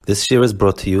This year is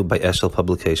brought to you by Eshel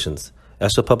Publications.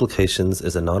 Eshel Publications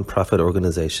is a non-profit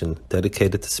organization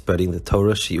dedicated to spreading the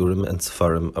Torah, Shiurim, and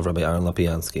Sefarim of Rabbi Aaron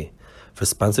Lapiansky. For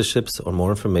sponsorships or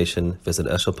more information, visit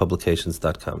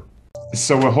eshelpublications.com.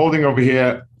 So we're holding over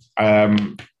here,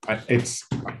 it's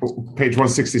page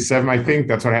 167, I think.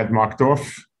 That's what I had marked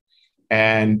off.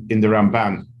 And in the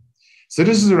Ramban. So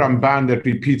this is a Ramban that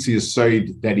repeats the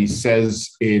Yesodei that he says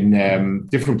in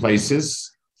different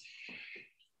places.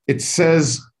 It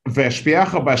says, what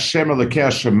exactly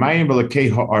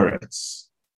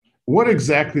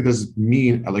does it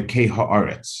mean, Elokei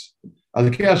ha'aretz?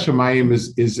 Elokei ha'shamayim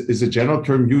is a general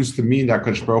term used to mean that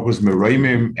HaKadosh Baruch Hu is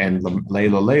meroimim and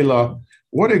leila.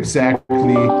 What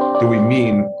exactly do we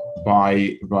mean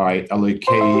by Elokei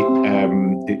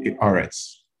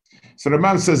ha'aretz? So the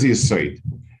man says the Yesodei,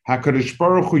 HaKadosh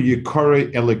Baruch Hu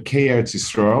yikore Elokei Eretz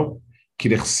Yisrael, ki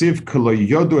dechsiv k'lo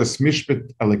yodu es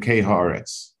mishpat Elokei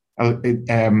ha'aretz.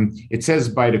 It says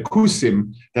by the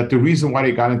Kusim that the reason why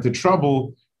they got into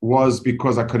trouble was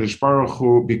because HaKadosh Baruch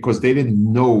Hu, because they didn't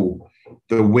know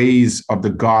the ways of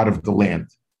the God of the land.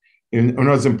 In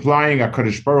other words, implying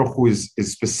HaKadosh Baruch Hu is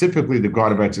specifically the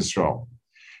God of Eretz Yisrael.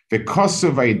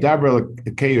 V'kosav v'yidaber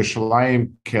Elokei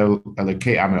Yerushalayim kel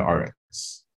Elokei Amei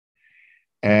Aretz.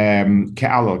 Ke'al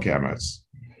Elokei Amei Aretz.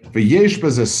 V'yesh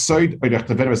b'zeh soid oidach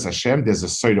teveres Hashem, there's a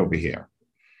soid over here.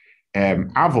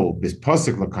 Avol bis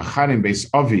posik lekachanim beis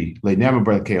avi leinema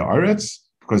b'elokei ha'aretz,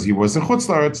 because he was in chutz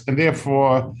la'aretz, and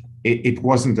therefore it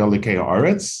wasn't Elokei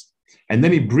ha'aretz. And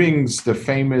then he brings the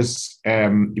famous,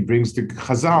 he brings the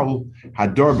Chazal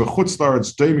hador b'chutz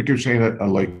la'aretz doimik yushein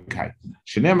Elokei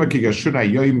shenema ki gashuna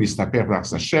yoyim mistapech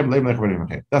b'achas Hashem leim lech.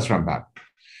 That's Ramban.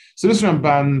 So this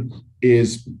Ramban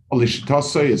is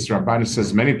Olishitosoi. It's Ramban. It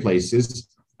says many places,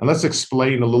 and let's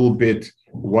explain a little bit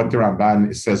what the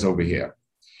Ramban says over here.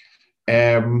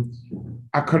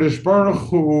 HaKadosh Baruch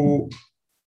Hu,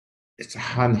 it's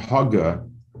hanhaga.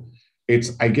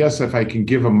 It's, I guess, if I can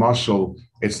give a mashal,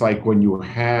 it's like when you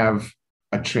have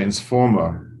a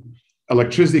transformer,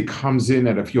 electricity comes in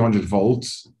at a few hundred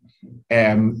volts,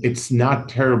 and it's not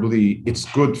terribly, it's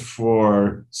good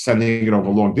for sending it over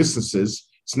long distances.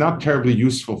 It's not terribly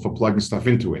useful for plugging stuff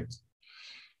into it.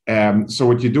 So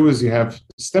what you do is you have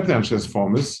step-down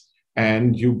transformers,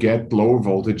 and you get lower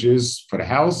voltages for the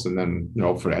house, and then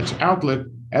for the outlet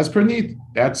as per need.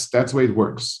 That's the way it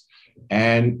works,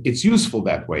 and it's useful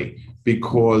that way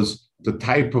because the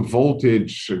type of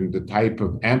voltage and the type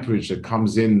of amperage that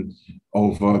comes in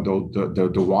over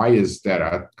the wires that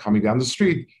are coming down the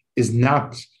street is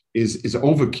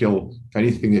overkill for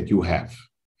anything that you have.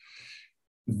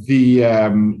 The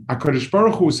HaKadosh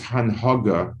Baruch Hu's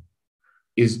hanhaga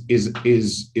is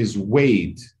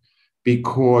weighed.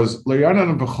 Because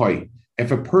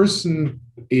if a person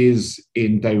is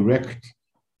in direct,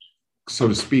 so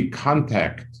to speak,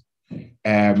 contact,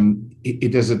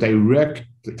 it is a direct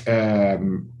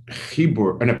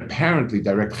chibur, an apparently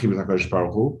direct chibur with HaKadosh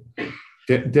Baruch Hu,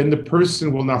 then the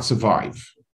person will not survive.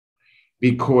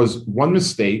 Because one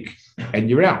mistake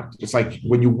and you're out. It's like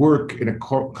when you work in a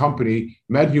company,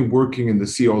 imagine you're working in the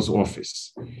CEO's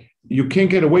office. You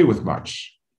can't get away with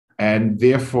much. And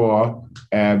therefore,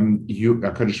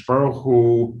 HaKadosh Baruch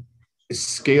Hu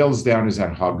scales down his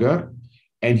anhaga,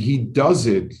 and he does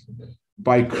it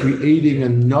by creating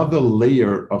another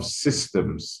layer of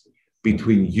systems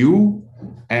between you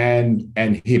and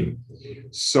him.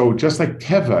 So just like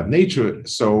Teva, nature,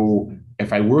 so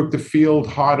if I work the field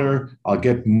harder, I'll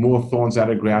get more thorns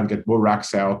out of the ground, get more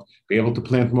rocks out, be able to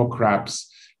plant more crops,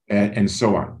 and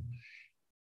so on.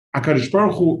 HaKadosh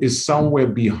Baruch Hu is somewhere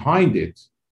behind it.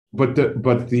 But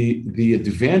the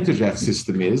advantage of that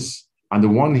system is, on the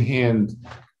one hand,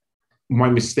 my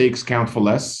mistakes count for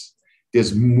less.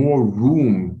 There's more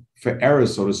room for error,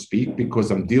 so to speak, because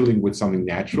I'm dealing with something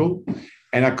natural.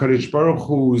 And HaKadosh Baruch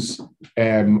Hu's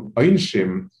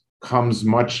Einshim comes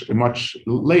much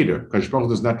later. HaKadosh Baruch Hu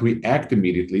does not react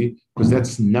immediately, because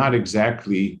that's not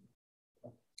exactly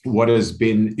what has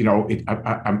been,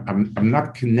 I'm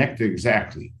not connected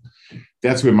exactly.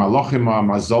 That's where Malachim are,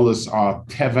 Mazolas are,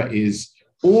 Teva is,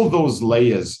 all those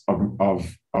layers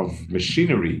of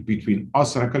machinery between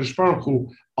us and HaKadosh Baruch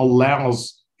Hu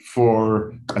allows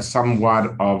for a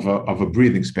somewhat of a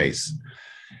breathing space.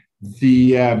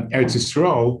 The Eretz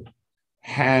Yisrael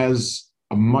has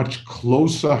a much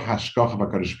closer hashgach of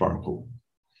HaKadosh Baruch Hu,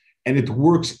 and it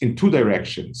works in two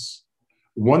directions.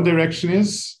 One direction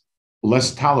is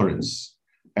less tolerance.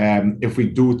 If we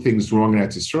do things wrong in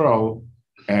Eretz Yisrael,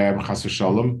 Chas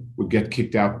v'shalom, we get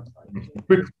kicked out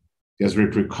quickly. There's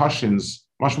repercussions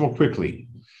much more quickly.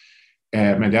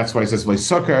 And that's why it says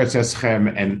V'Sukkar, it says Chem,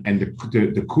 and the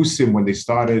Kusim, when they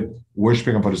started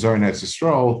worshiping Avodah Zarah in Eretz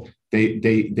Yisrael,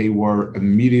 they were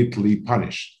immediately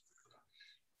punished.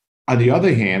 On the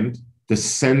other hand, the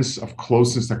sense of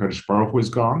closeness to HaKadosh Baruch Hu is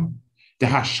gone. The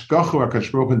hashgacha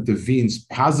HaKadosh Baruch Hu intervenes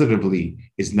positively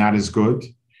is not as good.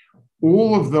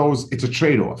 All of those, it's a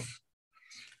trade-off.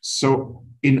 So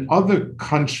in other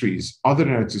countries, other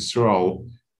than Eretz Yisrael,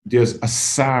 there's a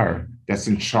sar that's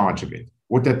in charge of it.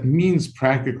 What that means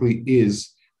practically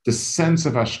is the sense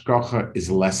of hashgacha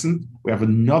is lessened. We have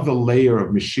another layer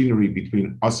of machinery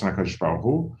between us and HaKadosh Baruch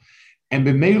Hu. And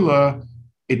b'meila,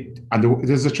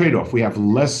 there's a trade-off. We have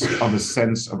less of a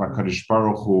sense of HaKadosh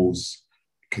Baruch Hu's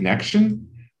connection,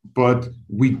 but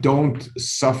we don't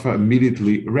suffer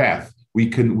immediately wrath. We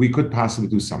could possibly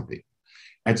do something.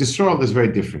 At Yisrael is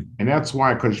very different, and that's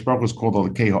why HaKadosh Baruch Hu is called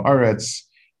Alekei Haaretz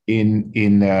in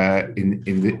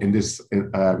this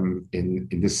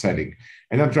setting.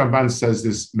 And that Ramban says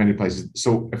this many places.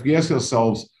 So if we ask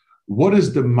ourselves, what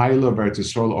is the Maila of Eretz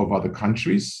Yisrael of other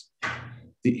countries?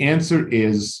 The answer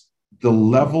is the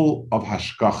level of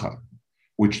hashgacha,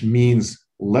 which means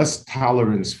less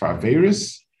tolerance for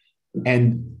averis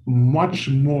and much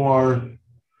more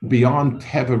beyond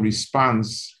teva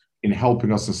response in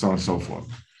helping us and so on and so forth.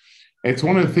 It's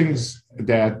one of the things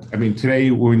that, today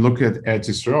when we look at Eretz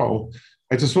Yisrael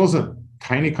is a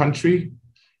tiny country,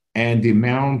 and the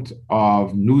amount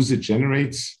of news it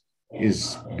generates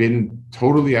has been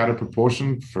totally out of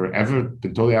proportion forever,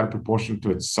 been totally out of proportion to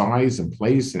its size and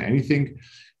place and anything.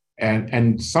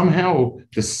 And somehow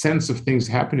the sense of things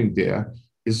happening there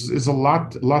is a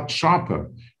lot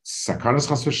sharper. Sakanas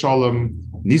chas v'shalom,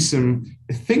 nisim,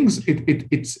 things.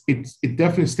 It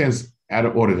definitely stands out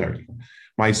of ordinary.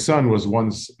 My son was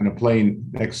once on a plane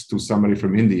next to somebody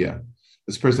from India.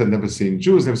 This person had never seen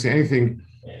Jews, never seen anything,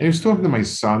 and he was talking to my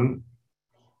son.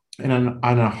 And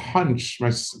on a hunch, my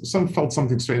son felt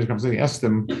something strange. He asked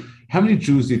him, "How many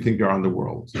Jews do you think there are in the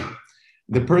world?"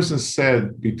 The person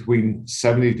said between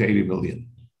 70 to 80 million.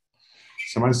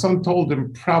 So my son told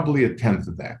him probably a tenth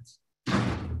of that.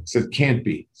 He said, can't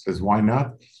be. He says, why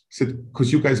not? He said,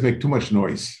 because you guys make too much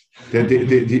noise.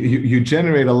 You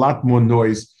generate a lot more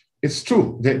noise. It's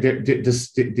true. And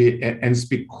it's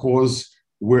because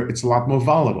it's a lot more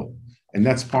volatile. And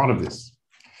that's part of this.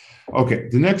 Okay,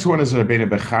 the next one is Rabbeinu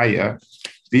Bechaya.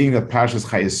 Being that Parshas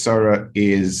Chayei Sarah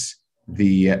is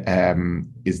the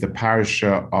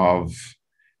parasha of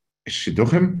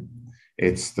Shidduchim.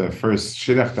 It's the first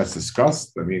shidduch that's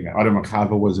discussed. Adam and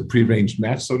Chava was a prearranged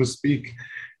match, so to speak,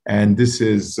 and this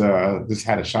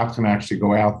had a shotgun actually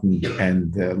go out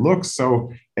and look.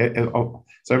 So Rabbi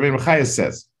Mechaya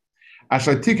says,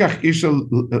 "Asher tikach isha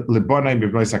lebonai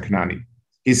b'bnois haKnani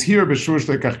is here b'shur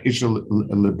shleikach isha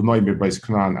lebnoi b'bnois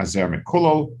Knan azer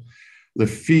mekulol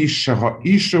lefi sheha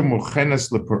isha muchenes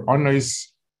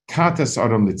leperonis tatas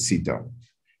adam litzita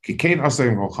kikein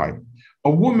asayim kolchai." A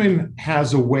woman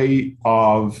has a way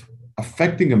of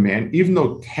affecting a man, even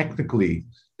though technically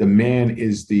the man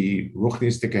is the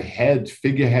ruchnistic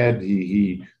figurehead,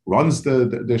 he runs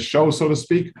the show, so to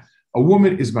speak. A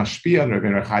woman is mashpia, and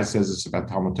Rabbi Chai says it's about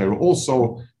Talmud Torah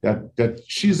also, that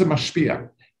she's a mashpia.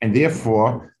 And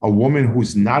therefore, a woman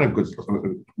who's not a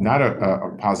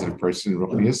positive person,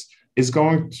 ruchnis, is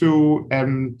going to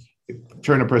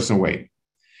turn a person away.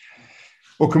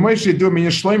 There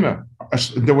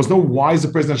was no wiser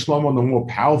person than Shlomo, no more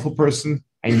powerful person,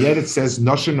 and yet it says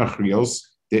Noshav Nachrios.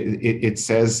 It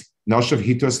says Noshav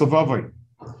Hitos Levavai.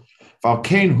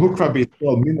 Valkein Hukra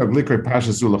B'Yisrael Minag Likra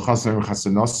Pasha Zul Chasan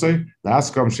Chasanosei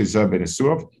Laskam Shezar Ben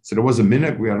Esuv. So there was a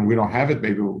minhag. We don't have it.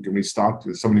 Maybe we can restart.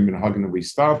 Somebody minhag and we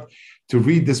start to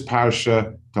read this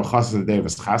parasha to Chasan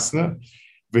Devas Chasna.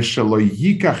 V'shalo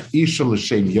Yikach Isha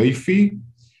L'Shem Yoifi.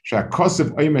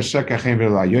 Shakosiv Oime Shekachem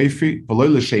V'la Yoifi. V'lo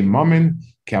L'Shem Mamin.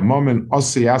 K'amomen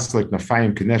Osi Yaslik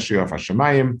Nafayim Kineshi of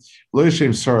Hashemayim. Lo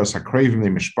L'Shem Soros HaKravim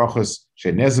Le'Mishpachos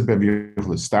She'nezebem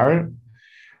Yuchel Star.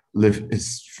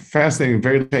 It's fascinating,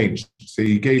 very changed. So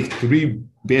he gave 3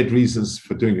 bad reasons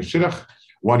for doing a shidduch.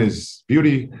 One is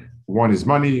beauty, one is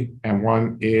money, and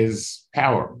one is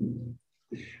power.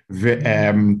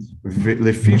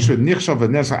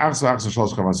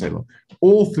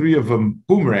 All 3 of them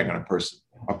boomerang on a person.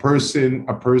 A person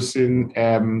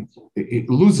it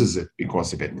loses it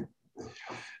because of it.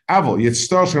 Avol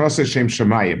yitztor sh'nosei shem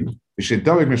shemayim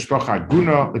v'shedavik mishpacha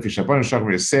aguna l'fishabon shach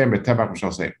v'yasem v'tevach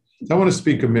mishasem. So I want to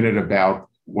speak a minute about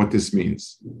what this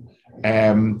means.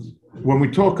 When we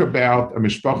talk about a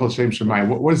mishpacha shem shemayim,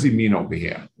 what does he mean over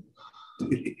here?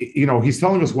 He's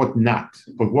telling us what not,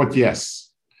 but what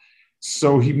yes.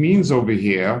 So he means over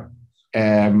here,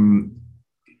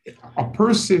 a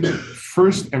person,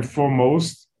 first and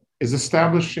foremost, is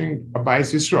establishing a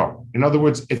Bayis Yisrael. In other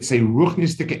words, it's a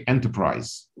ruchnistic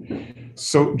enterprise.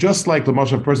 So just like the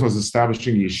Moshe person was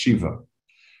establishing yeshiva,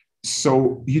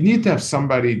 so you need to have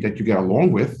somebody that you get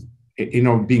along with.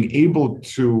 Being able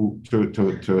to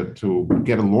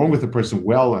get along with a person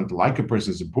well and to like a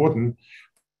person is important,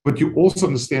 but you also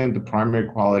understand the primary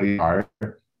quality are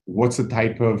what's the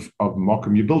type of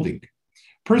mokum you're building.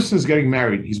 Person is getting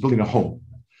married, he's building a home.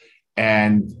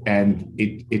 And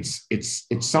it's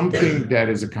something that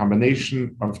is a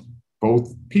combination of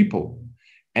both people.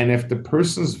 And if the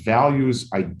person's values,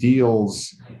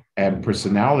 ideals, and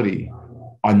personality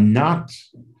are not,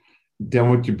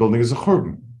 then what you're building is a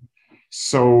churban.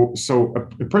 So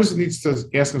a person needs to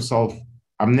ask himself,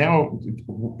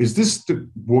 is this the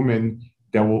woman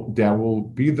that will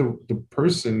be the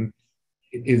person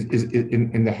is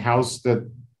in the house that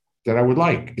I would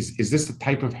like? Is this the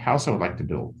type of house I would like to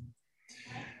build?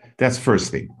 That's first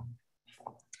thing.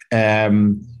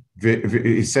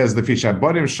 It says the fish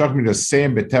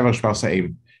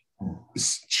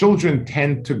children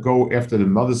tend to go after the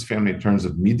mother's family in terms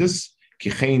of midas. So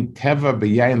he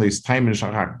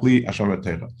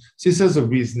says a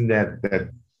reason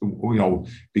that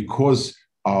because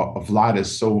Vlad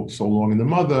is so long in the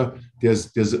mother, there's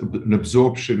an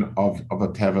absorption of a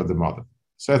teva the mother.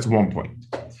 So that's one point.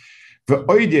 A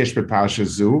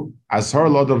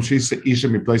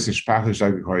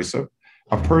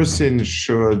person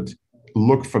should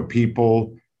look for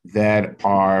people that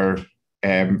are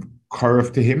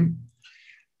curved to him.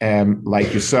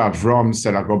 Like you saw, Avram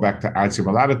said, I'll go back to Arzi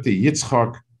Maladati,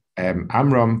 Yitzchak,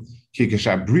 Amram,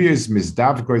 Kikeshabrias,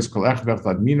 Mizdavgois, Kolechvert,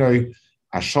 Adminoi,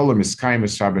 Asholim, Iskaim,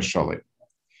 Esrab, Esholim.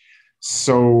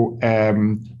 So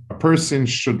a person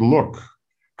should look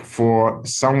for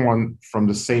someone from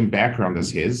the same background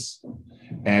as his.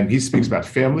 And he speaks about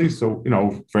family, so,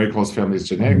 very close family is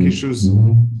genetic issues.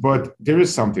 But there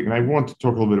is something, and I want to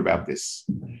talk a little bit about this.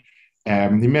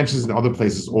 He mentions in other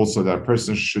places also that a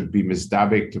person should be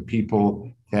misdabek to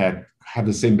people that have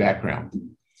the same background.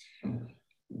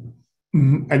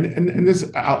 And this,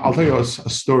 I'll tell you a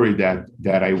story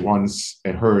that I once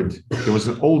heard. There was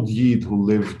an old Yid who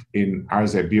lived in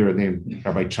Arzei Bira named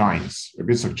Rabbi Chines,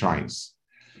 Rabbi Yitzchak Chines.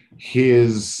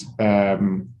 His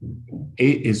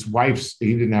wife's,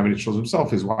 he didn't have any children himself.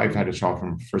 His wife had a child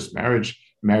from first marriage,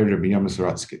 married Rabbi Yom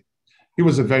Saratsky. He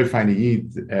was a very fine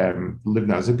Yid, lived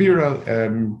in Azabira,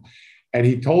 and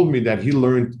he told me that he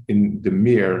learned in the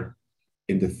Mir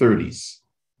in the 30s.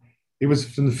 He was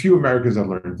from the few Americans that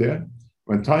learned there.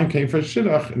 When time came for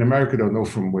Shidduch, in America, don't know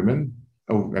from women.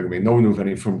 No one knew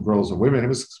any from girls or women. It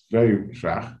was very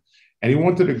shach. And he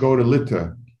wanted to go to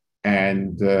Lita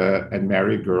and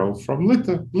marry a girl from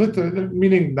Lita,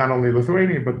 meaning not only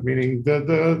Lithuania, but meaning the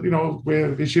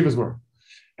where the yeshivas were.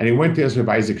 And he went to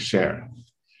Rabbi Isaac Sher.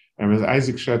 And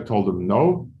Isaac Sher told him,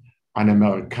 no, an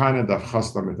Amerikaner darf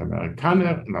chasna mit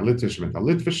Amerikaner, and a Litvish mit a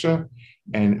Litvische,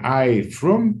 and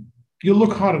you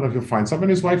look hard enough, you'll find something.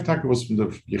 His wife, Taka, was from the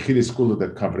Yechidei school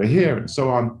that covered her hair, and so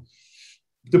on.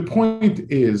 The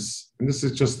point is, and this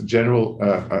is just a general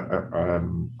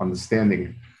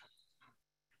understanding,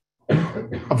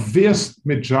 a vast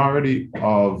majority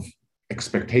of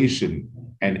expectation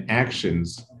and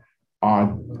actions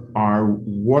are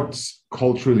what's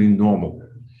culturally normal.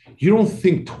 You don't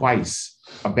think twice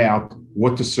about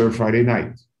what to serve Friday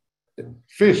night.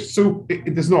 Fish, soup,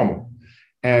 it is normal.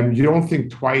 And you don't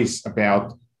think twice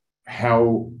about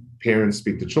how parents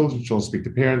speak to children, children speak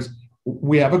to parents.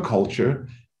 We have a culture,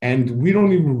 and we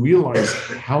don't even realize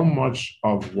how much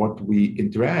of what we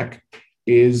interact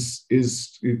is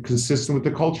consistent with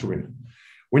the culture we're in.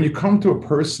 When you come to a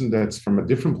person that's from a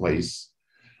different place,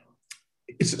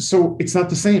 it's not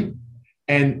the same.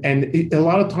 And a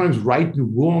lot of times, right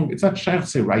and wrong, it's not shy to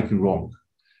say right and wrong.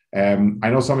 I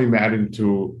know somebody married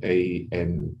into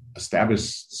an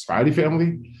established Sephardi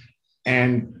family,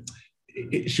 and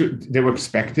they were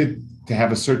expected to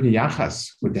have a certain yachas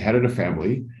with the head of the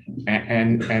family,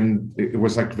 and it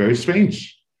was like very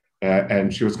strange.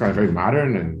 And she was kind of very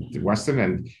modern and Western,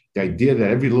 and the idea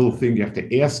that every little thing you have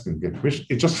to ask and get permission,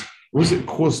 it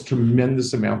caused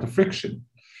tremendous amount of friction.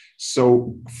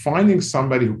 So finding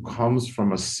somebody who comes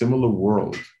from a similar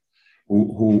world,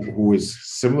 who is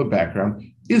similar background,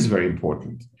 is very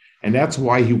important. And that's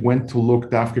why he went to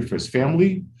look after for his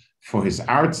family, for his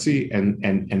artsy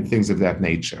and things of that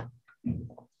nature.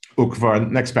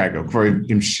 Next paragraph.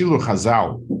 Im Shilu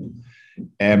Chazal,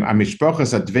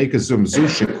 Amishpochas Adveka Zum Zu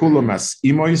Shekulam As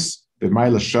Imois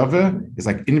B'Mayla Shove is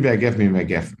like in Ve'agef Mi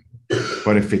Ve'agef.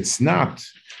 But if it's not,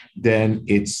 then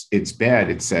it's bad.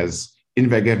 It says in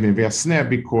Ve'agef Mi Ve'asneh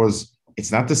because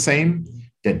It's not the same.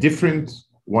 They're different.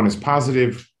 One is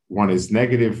positive, one is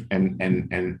negative, and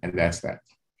that's that.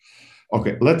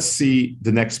 Okay, let's see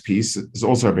the next piece. It's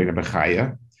also Rabbeinu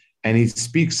Bechaya, and he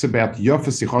speaks about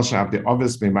Yofes Yichosha Avdei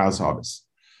Oves B'Ma'as Oves.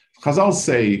 Chazal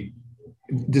say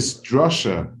this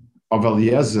drasha of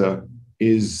Eliezer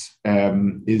is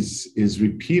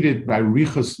repeated by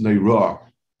Richos Neirah,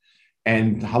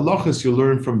 and halachas you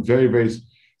learn from very.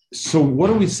 So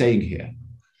what are we saying here?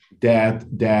 That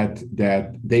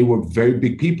they were very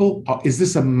big people? Is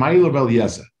this a mile of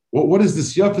Eliezer? What is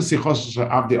this Yofes Yichosha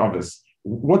Avdei Oves?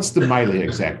 What's the mile here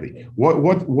exactly?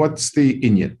 What's the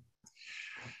inyan?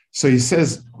 So he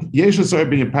says, Yesodei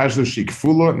ben Pashto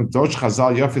shikfulo and Dosh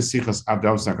Chazal Yofes Sichas Avdei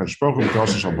Oves Hakadosh Baruch Hu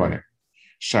Dosh Shalbonim.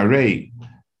 Chayei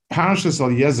Parshas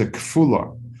Eliezer Kfula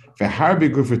veHarbe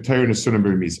Gufer Torah Nesunim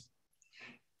B'Remiza.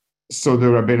 So the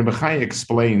Rabbeinu Bechaya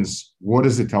explains, what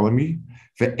is it telling me?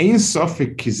 Ve'ein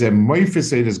sofik ki ze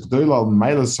moifes edes gdoila al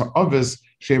mailas ha'oves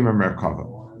shema merkava.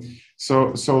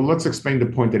 So let's explain the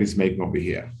point that he's making over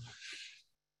here.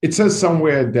 It says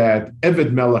somewhere that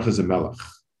Eved Melech is a Melech.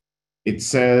 It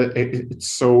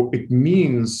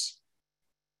means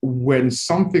when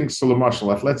something, so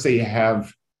let's say you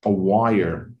have a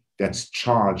wire that's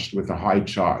charged with a high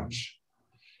charge.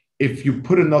 If you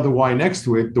put another wire next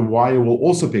to it, the wire will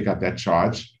also pick up that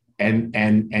charge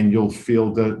and you'll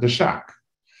feel the shock.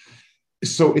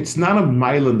 So it's not a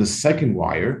mile in the second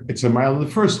wire, it's a mile in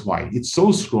the first wire. It's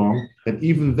so strong that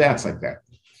even that's like that.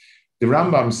 The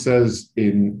Rambam says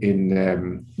in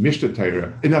Mishnah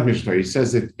Torah, not Mishnah Torah, he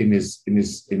says it in his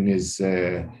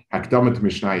Hakdama to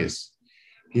Mishnayos.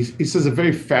 He says a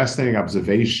very fascinating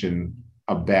observation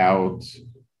about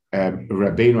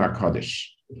Rabbeinu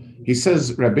HaKadosh. He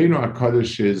says Rabbeinu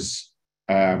HaKadosh is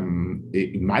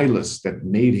Milas that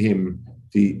made him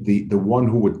the one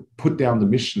who would put down the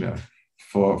Mishnah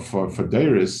for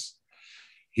Deiris.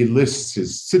 He lists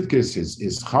his Tzidkes,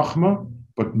 his Chachma,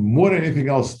 but more than anything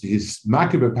else, his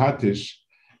Makebe Patish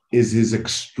is his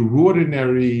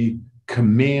extraordinary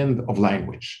command of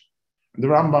language. The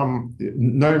Rambam,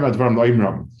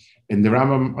 and the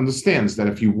Rambam understands that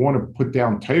if you want to put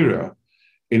down Torah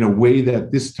in a way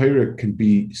that this Torah can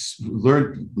be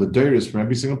learned l'deiros from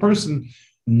every single person,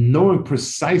 knowing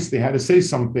precisely how to say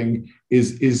something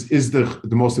is the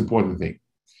most important thing.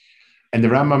 And the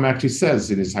Rambam actually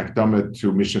says in his Hakdama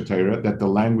to Mishnah Torah that the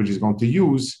language he's going to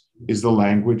use is the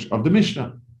language of the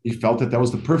Mishnah. He felt that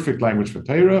was the perfect language for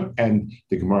Torah, and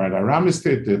the Gemara at Aramis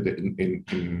did.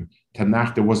 In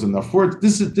Tanakh there wasn't enough words.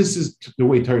 This is the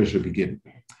way Torah should begin.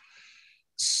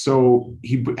 So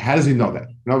how does he know that?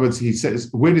 In other words, he says,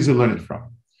 where does he learn it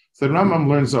from? So the Rambam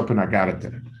learns up in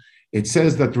Agarata. It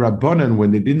says that Rabbanan,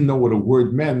 when they didn't know what a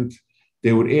word meant,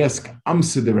 they would ask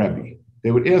Amsa the Rebbe.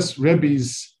 They would ask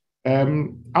Rebbe's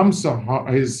Amsa,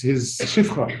 his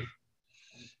Shifcha.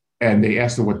 And they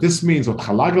asked her what this means, what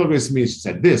Chalaglaris means. She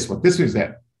said this, what this means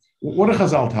that. What are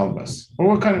Chazal telling us?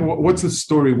 Or what's the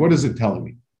story? What is it telling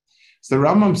me? So the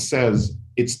Rambam says,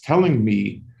 it's telling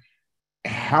me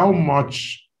how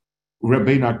much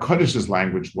Rabbeinu HaKadesh's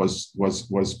language was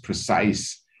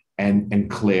precise and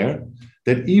clear,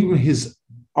 that even his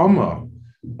Amma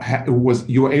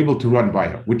you were able to run by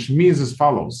her, which means as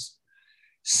follows.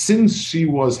 Since she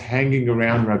was hanging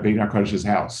around Rabbeinu HaKadesh's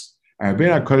house, and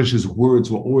Rabbeinu HaKadesh's words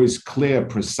were always clear,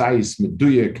 precise,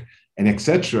 meduyek, and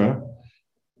etc.,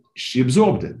 she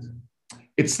absorbed it.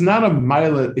 It's not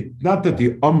not that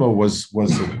the Amma was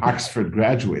an Oxford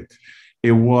graduate.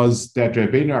 It was that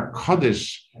Rabbeinu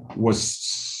HaKadosh was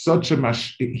such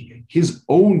his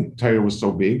own Torah was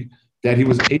so big that he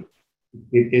was able,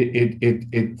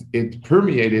 it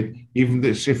permeated even the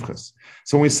Shifchas.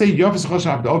 So when we say Yofes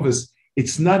Choshav Ovis,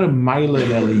 it's not a Maila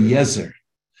and Eliezer.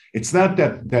 It's not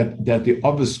that the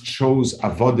Ovis chose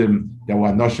Avodim that were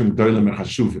Noshim Doilim and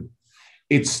Chashuvim.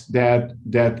 It's that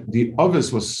the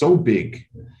Ovis was so big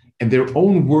and their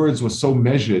own words were so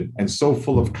measured and so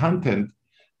full of content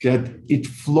that it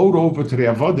flowed over to the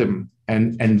Avodim,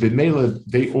 and B'meila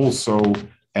they also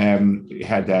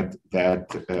had that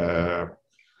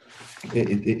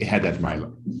it had that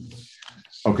Maila.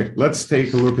 Okay, let's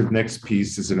take a look at the next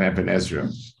piece. Is in Eben Ezra.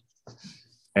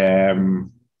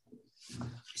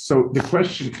 So the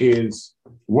question is,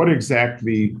 what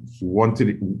exactly what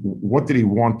did he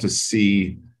want to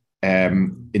see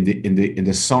in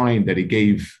the sign that he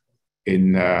gave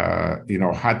in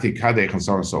Hati Kadech and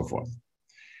so on and so forth?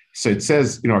 So it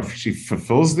says, if she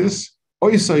fulfills this,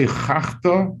 is it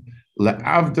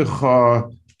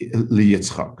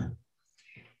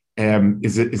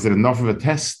enough of a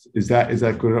test? Is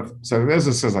that good enough? So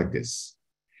Ezra says like this: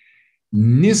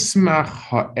 Nismach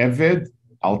ha'eved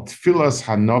al tfilas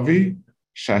hanavi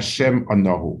shashem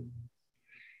anahu.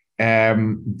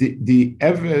 The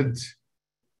Eved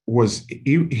was,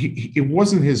 it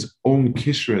wasn't his own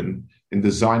kishrin in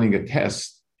designing a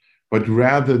test, but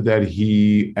rather that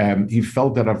he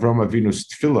felt that Avram Avinu's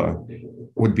tefillah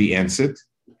would be answered.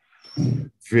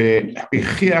 And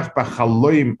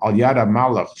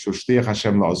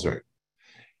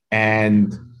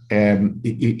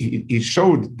he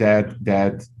showed that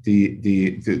the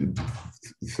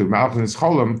Malach in his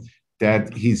Cholam,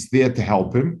 that he's there to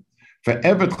help him. So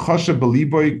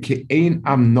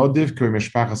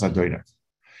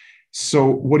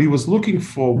what he was looking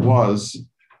for was,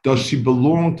 does she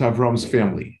belong to Avram's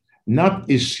family? Not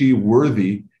is she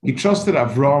worthy. He trusted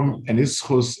Avram and his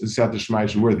chus and Siyata Shema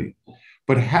is worthy.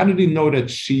 But how did he know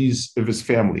that she's of his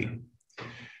family?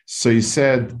 So he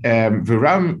said, and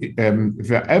therefore the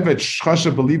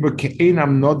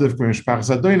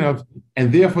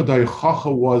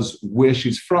Eichacha was where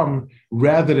she's from,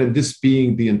 rather than this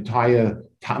being the entire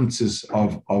tanzis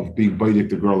of being boidik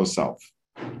the girl herself.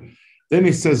 Then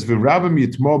he says, he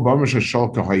brings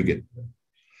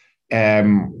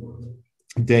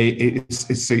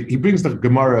the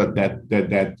Gemara that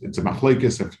it's a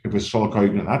machlokes if it's shol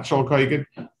koigen or not shol koigen.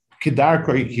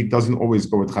 Kidarko, he doesn't always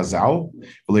go with Chazal.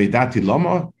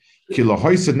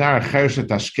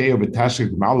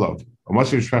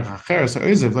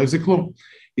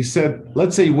 He said,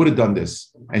 let's say he would have done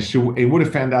this, and he would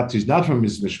have found out she's not from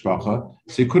his mishpacha,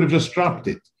 so he could have just dropped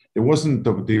it. They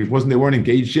weren't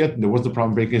engaged yet, and there wasn't a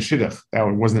problem breaking a shidduch.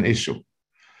 That wasn't an issue.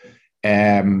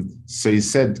 So he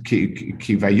said,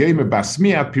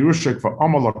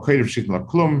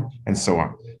 and so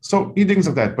on. So he thinks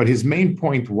of that, but his main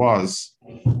point was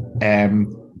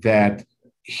that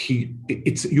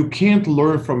you can't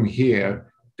learn from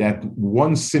here that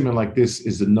one simon like this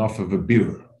is enough of a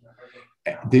birur.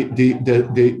 The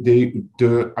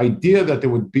idea that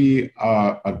there would be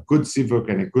a good sivuk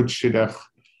and a good shidduch,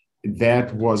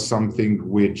 that was something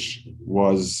which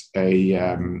was he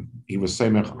was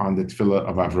samech on the tefillah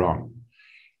of Avram.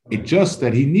 It just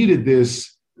that he needed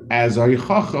this as a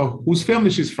yichacha whose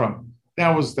family she's from.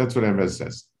 That's what Emes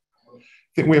says. I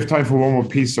think we have time for one more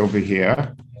piece over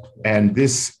here, and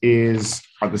this is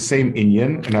the same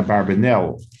Inyan and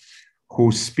Abarbanel,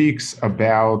 who speaks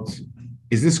about,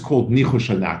 is this called nichush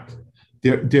anat?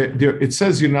 It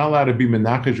says you're not allowed to be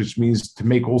menachesh, which means to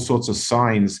make all sorts of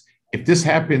signs. If this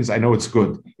happens, I know it's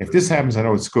good. If this happens, I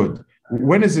know it's good.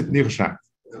 When is it nichush anat?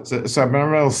 So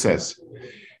Abarbanel says,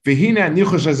 "V'hina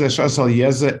nichush hazeh shasal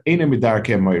yezeh eina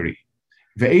midarkei moiri,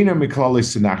 ve'eina miklali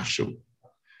sinachshu."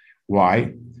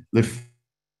 Why? The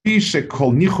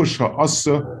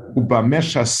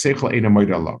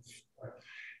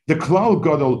klal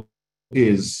gadol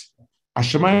is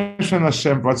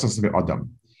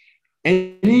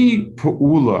any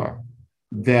pa'ula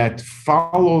that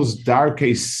follows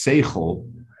darkei seichel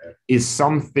is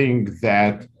something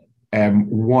that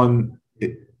one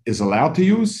is allowed to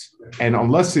use, and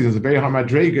unless it is a very high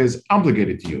madrega, is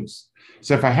obligated to use.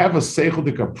 So if I have a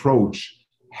seichelic approach,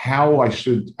 how I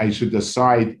should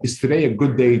decide, is today a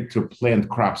good day to plant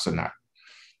crops or not?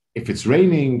 If it's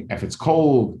raining, if it's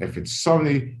cold, if it's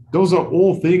sunny, those are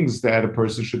all things that a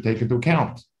person should take into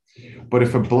account. But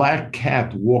if a black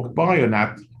cat walked by or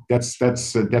not, that's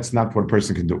not what a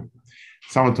person can do.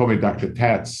 Someone told me, Dr.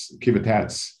 Kiva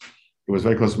Tatz, he was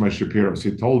very close to my Shapiro, so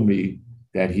he told me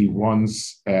that he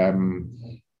once, in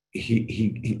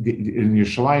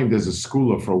Yerushalayim, there's a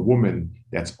schooler for a woman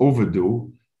that's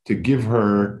overdue to give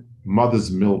her mother's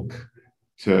milk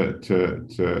to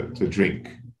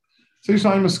drink. So he's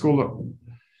telling him a schooler.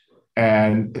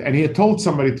 And he had told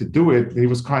somebody to do it. He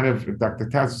was kind of, Dr.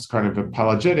 Tatz was kind of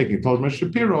apologetic. He told Moshe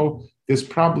Shapiro, there's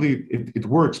probably, it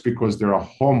works because there are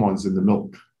hormones in the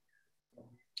milk.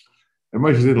 And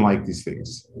Moshe didn't like these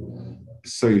things.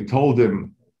 So he told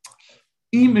him,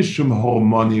 Imishum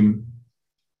hormonim,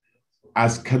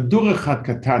 as kadur echad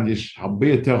katan yesh harbe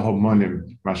yoter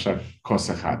hormonim mashar kos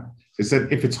echad. He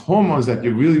said, if it's hormones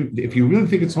if you really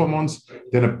think it's hormones,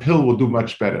 then a pill will do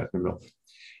much better than milk.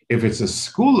 If it's a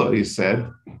schooler, he said,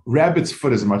 rabbit's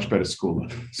foot is a much better schooler.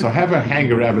 So have her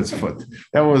hang a rabbit's foot.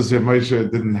 That was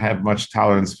Moshe didn't have much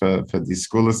tolerance for these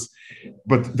schoolers.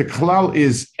 But the klal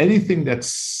is anything that's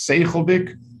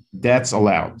seicheldik, that's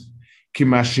allowed.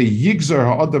 Kimashe yigzor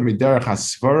ha'adam miderech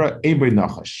hasvara ein b'y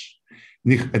nachash.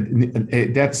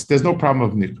 There's no problem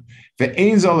of nich. The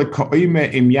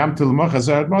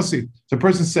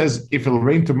person says, if it'll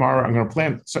rain tomorrow, I'm going to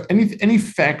plant. So any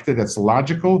factor that's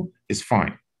logical is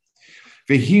fine.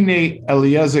 So he knew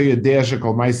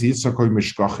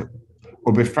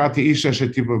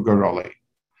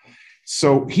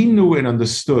and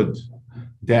understood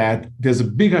that there's a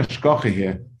big hashgacha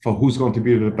here for who's going to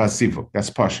be the basivuk. That's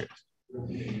pashut.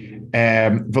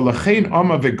 V'lachein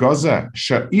ama v'gaza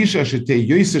sha'isha shetei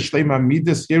yoyse shlema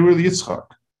midas yerul Yitzchak.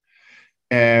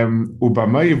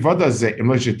 Ubamay vada ze im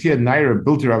lejetia naira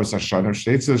built Rabbi Sashana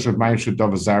shteitzel shemaim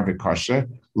shudav zar v'kasha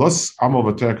los ama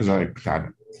v'torah kazar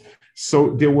ktana.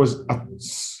 So there was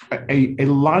a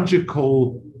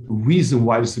logical reason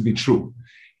why this would be true.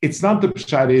 It's not the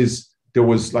pshat is there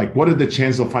was like, what are the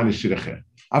chances they'll find a shidduch here?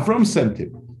 Avram sent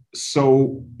him.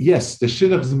 So yes, the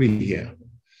shidduch is going to be here.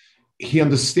 He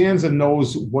understands and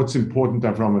knows what's important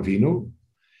to Avram Avinu.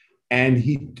 And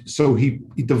he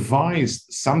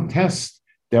devised some test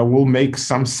that will make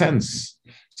some sense.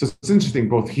 So it's interesting,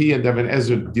 both he and Ibn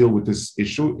Ezra deal with this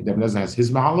issue. Ibn Ezra has his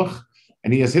mahalach,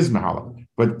 and he has his mahalach.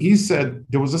 But he said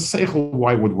there was a seichel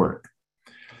why it would work.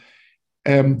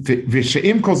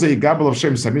 ושאם כל זה יגבל על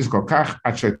שם סמיס כל כך,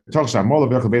 עד שתוך שהמול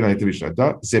עבר לבין היתר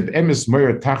בשלדה, זה באמס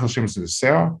מויר תחל שם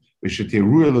סנסר,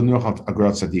 ושתראו לנוח על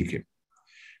אגרת צדיקים.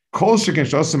 כל שכן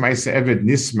שעושה מעשה עבד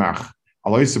נשמח,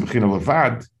 על עושה בחינה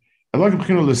לבד, אלא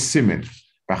בחינה לסימן,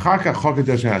 ואחר כך חוק את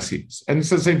דרך העשיס. And it's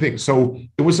the same thing. So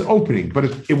it was an opening, but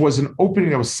it was an opening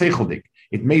that was seicheldik.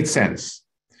 It made sense.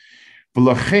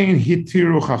 ולכן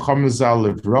התירו חכם ז"ל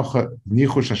לברוכה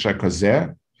ניחוש אשר כזה,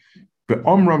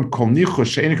 ואומרם כל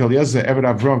ניחוש שאין כל יזה עבד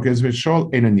אברהם כזה משול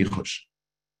אין הניחוש.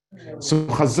 So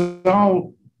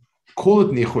Chazal call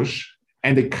it nichush,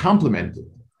 and they complement it.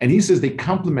 And he says they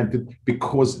complement it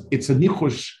because it's a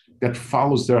nichush that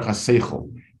follows derech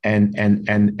haseichel, and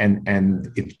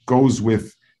it goes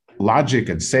with logic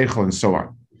and seichel and so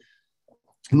on.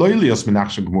 Lo ilios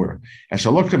menachshem gemura. And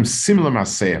shalokhem similar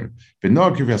maseim.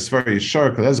 V'noag kiv yasvar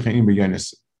yishar kol ezech im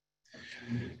beyonis.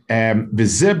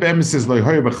 V'zeh be'em says lo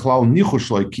hoya b'chlal nichush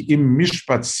lo ki im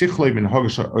mishpat sichloi min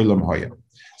hogasha olam hoya.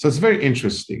 So it's very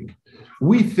interesting.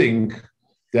 We think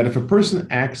that if a person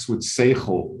acts with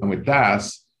seichel and with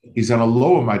das, he's on a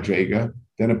lower madrega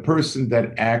than a person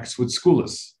that acts with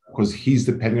skulas, because he's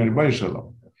depending on the Rebbeinu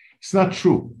Shalom. It's not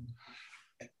true.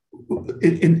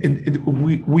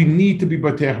 We need to be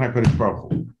B'teach HaKadosh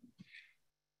Baruch Hu.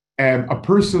 A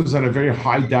person who's on a very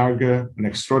high darga, an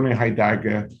extraordinary high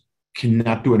darga,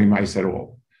 cannot do any mice at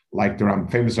all. Like the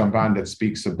famous Ramban that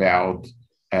speaks about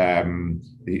the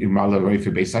Imala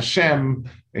Reife Beis Hashem,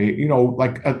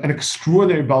 like an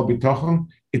extraordinary Baal B'tochen,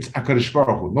 it's HaKadosh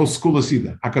Baruch Hu. No skulas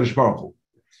either, HaKadosh Baruch Hu.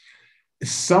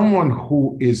 Someone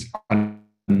who is on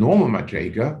a normal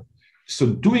madrega, so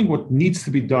doing what needs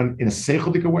to be done in a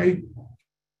seichelic way,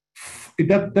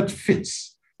 that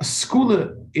fits. A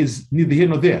skula is neither here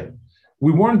nor there.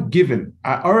 We weren't given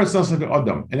Aretz Nasan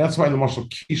Adam, and that's why the Mashal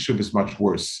Kishuv is much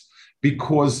worse,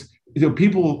 because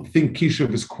people think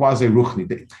Kishuv is quasi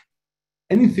ruchni.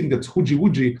 Anything that's huji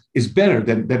wuji is better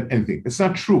than anything. It's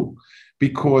not true,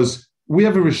 because we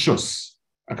have a rishus.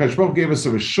 HaKadosh Baruch Hu gave us a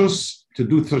rishus to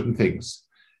do certain things.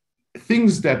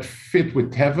 Things that fit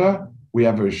with teva, we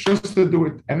have a rishus to do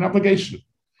it, and an obligation.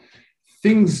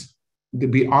 Things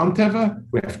that beyond teva,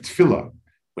 we have tefillah,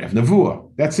 we have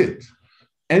nevuah. That's it.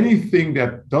 Anything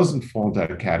that doesn't fall into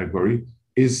that category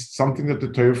is something that the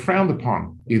Torah frowned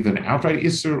upon, either an outright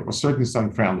isser or certainly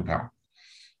something frowned upon.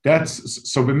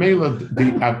 That's so.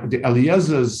 B'meila, the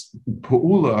Eliezer's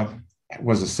pu'ula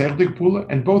was a seichlik pu'ula,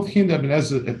 and both he and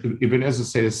Ibn Ezra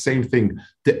say the same thing.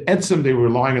 The etzem, they were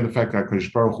relying on the fact that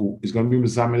HaKadosh Baruch Hu is going to be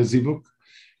mezameh zivuk.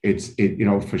 It's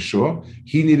for sure.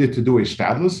 He needed to do a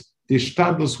shtadlus. The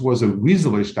shtadlus was a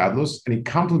reasonable shtadlus, and he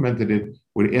complemented it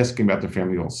with asking about the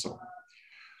family also.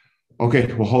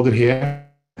 Okay, we'll hold it here.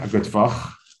 A good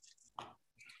vach.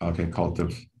 Okay,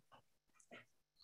 Koltev.